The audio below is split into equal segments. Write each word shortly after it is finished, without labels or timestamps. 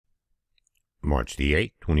March the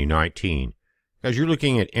 8th, 2019. As you're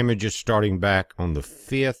looking at images starting back on the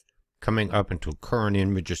 5th, coming up into current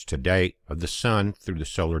images today of the sun through the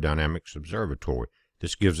Solar Dynamics Observatory.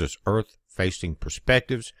 This gives us Earth-facing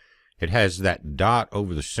perspectives. It has that dot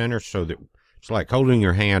over the center so that it's like holding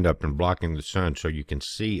your hand up and blocking the sun so you can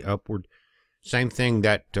see upward. Same thing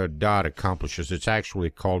that dot accomplishes. It's actually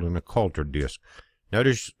called an occulter disk.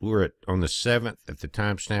 Notice we're on the 7th at the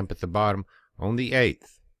timestamp at the bottom. On the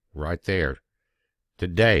 8th, right there.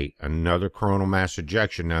 Today, another coronal mass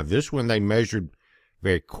ejection. Now, this one they measured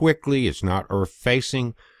very quickly. It's not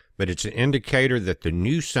Earth-facing, but it's an indicator that the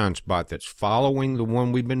new sunspot that's following the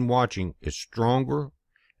one we've been watching is stronger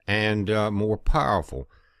and more powerful.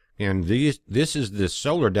 And this is the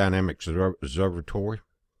Solar Dynamics Observatory.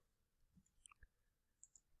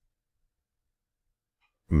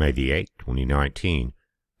 May the 8th, 2019.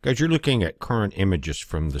 Guys, you're looking at current images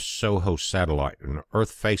from the SOHO satellite, an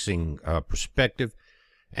Earth-facing perspective.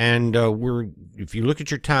 And if you look at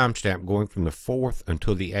your timestamp going from the 4th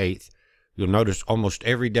until the 8th, you'll notice almost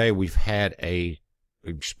every day we've had a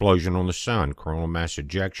explosion on the sun, coronal mass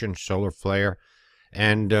ejection, solar flare.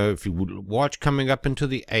 And if you would watch coming up into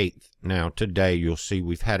the 8th, now today you'll see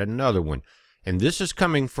we've had another one. And this is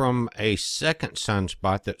coming from a second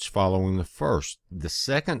sunspot that's following the first. The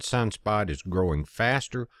second sunspot is growing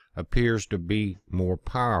faster, appears to be more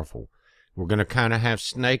powerful. We're going to kind of have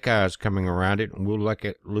snake eyes coming around it, and we'll look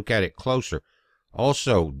at it closer.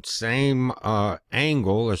 Also, same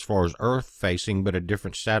angle as far as Earth facing, but a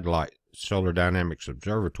different satellite, Solar Dynamics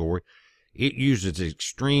Observatory. It uses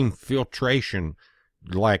extreme filtration,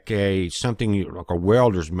 like something like a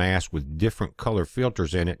welder's mask with different color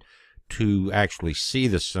filters in it, to actually see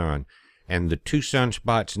the sun. And the two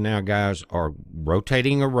sunspots now, guys, are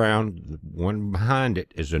rotating around. The one behind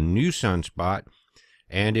it is a new sunspot,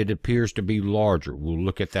 and it appears to be larger. We'll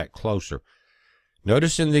look at that closer.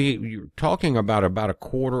 Notice you're talking about a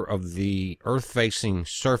quarter of the Earth-facing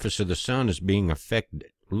surface of the sun is being affected.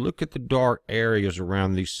 Look at the dark areas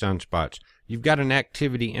around these sunspots. You've got an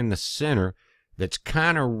activity in the center that's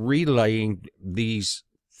kind of relaying these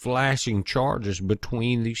flashing charges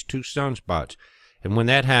between these two sunspots. And when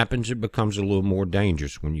that happens, it becomes a little more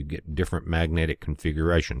dangerous when you get different magnetic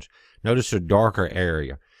configurations. Notice a darker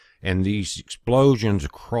area and these explosions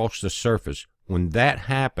across the surface. When that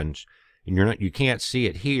happens, and you can't see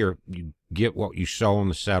it here, you get what you saw on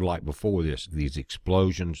the satellite before this, these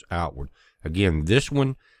explosions outward. Again, this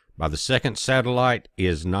one by the second satellite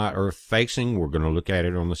is not Earth-facing. We're going to look at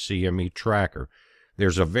it on the CME tracker.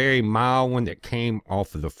 There's a very mild one that came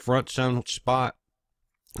off of the front sunspot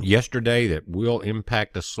yesterday that will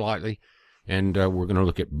impact us slightly, and we're going to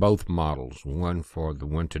look at both models, one for the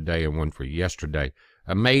one today and one for yesterday.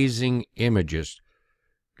 Amazing images.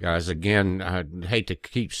 Guys, again, I hate to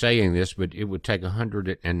keep saying this, but it would take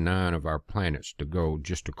 109 of our planets to go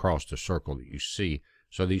just across the circle that you see.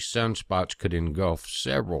 So these sunspots could engulf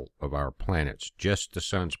several of our planets, just the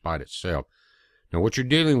sunspot itself. Now, what you're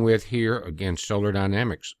dealing with here, again, Solar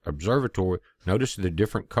Dynamics Observatory, notice the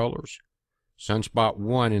different colors. Sunspot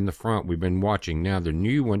 1 in the front we've been watching. Now, the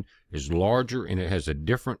new one is larger, and it has a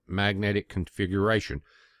different magnetic configuration.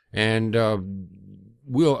 And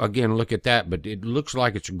we'll, again, look at that, but it looks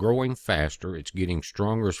like it's growing faster. It's getting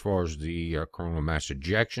stronger as far as the coronal mass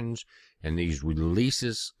ejections and these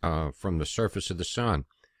releases from the surface of the sun.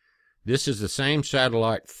 This is the same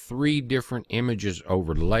satellite, 3 different images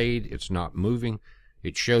overlaid. It's not moving.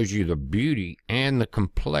 It shows you the beauty and the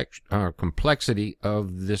complexity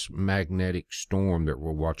of this magnetic storm that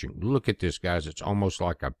we're watching. Look at this, guys. It's almost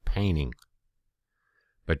like a painting.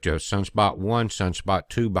 But Sunspot 1, Sunspot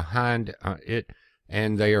 2 behind it,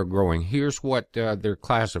 and they are growing. Here's what they're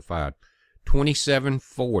classified.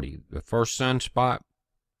 2740, the first sunspot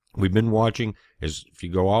we've been watching, is, if you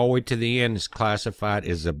go all the way to the end, is classified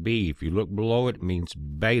as a B. If you look below it, it means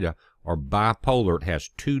beta or bipolar. It has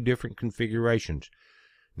 2 different configurations.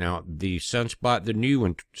 Now, the sunspot, the new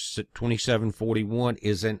one, 2741,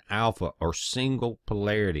 is an alpha or single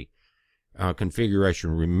polarity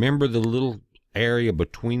configuration. Remember the little area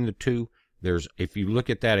between the two? If you look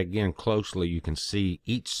at that again closely, you can see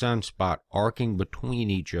each sunspot arcing between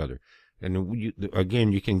each other. And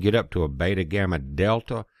again, you can get up to a beta, gamma,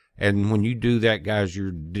 delta. And when you do that, guys,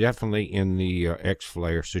 you're definitely in the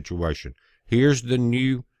X-flare situation. Here's the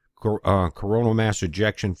new coronal mass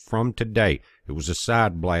ejection from today. It was a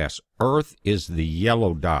side blast. Earth is the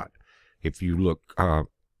yellow dot. If you look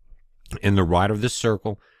in the right of this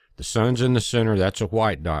circle, the sun's in the center. That's a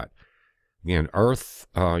white dot. Again, Earth,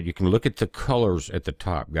 you can look at the colors at the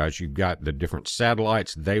top, guys. You've got the different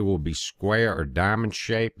satellites. They will be square or diamond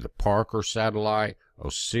shaped. The Parker satellite,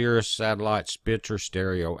 Osiris satellite, Spitzer,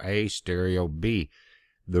 stereo A, stereo B.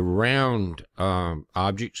 The round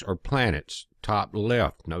objects are planets, top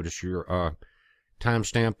left. Notice your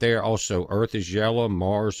timestamp there. Also, Earth is yellow,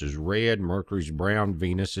 Mars is red, Mercury's brown,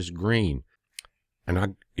 Venus is green. And I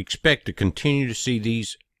expect to continue to see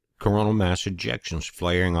these coronal mass ejections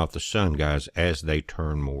flaring off the sun, guys, as they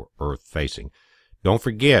turn more Earth-facing. Don't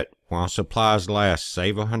forget, while supplies last,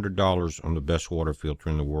 save $100 on the best water filter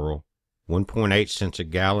in the world. 1.8 cents a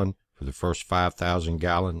gallon for the first 5,000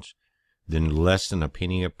 gallons, then less than a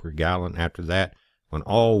penny per gallon after that, when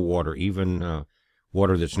all water, even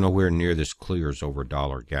water that's nowhere near this clear, is over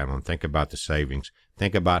 $1 a gallon. Think about the savings.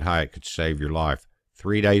 Think about how it could save your life.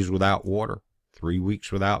 3 days without water, 3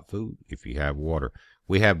 weeks without food if you have water.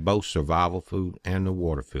 We have both survival food and the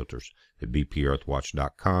water filters at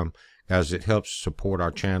bpearthwatch.com. Guys, it helps support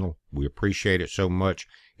our channel. We appreciate it so much.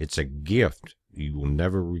 It's a gift you will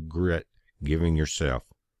never regret giving yourself.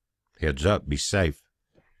 Heads up, be safe.